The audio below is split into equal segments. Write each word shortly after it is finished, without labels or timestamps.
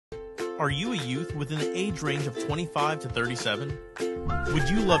Are you a youth within the age range of 25 to 37? Would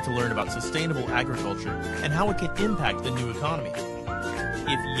you love to learn about sustainable agriculture and how it can impact the new economy?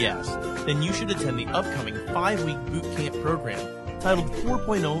 If yes, then you should attend the upcoming 5-week boot camp program titled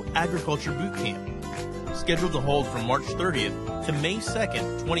 4.0 Agriculture Boot Camp, scheduled to hold from March 30th to May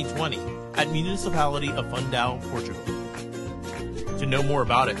 2nd, 2020 at Municipality of Fundão, Portugal. To know more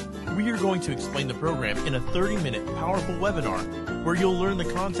about it, we are going to explain the program in a 30-minute powerful webinar where you'll learn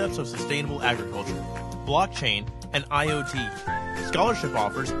the concepts of sustainable agriculture, blockchain, and IoT, scholarship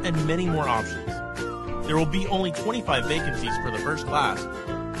offers, and many more options. There will be only 25 vacancies for the first class,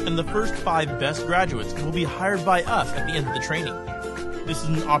 and the first 5 best graduates will be hired by us at the end of the training. This is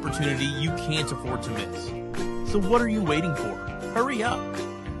an opportunity you can't afford to miss. So what are you waiting for? Hurry up!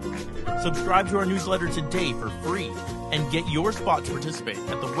 Subscribe to our newsletter today for free and get your spot to participate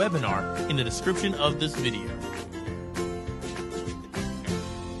at the webinar in the description of this video.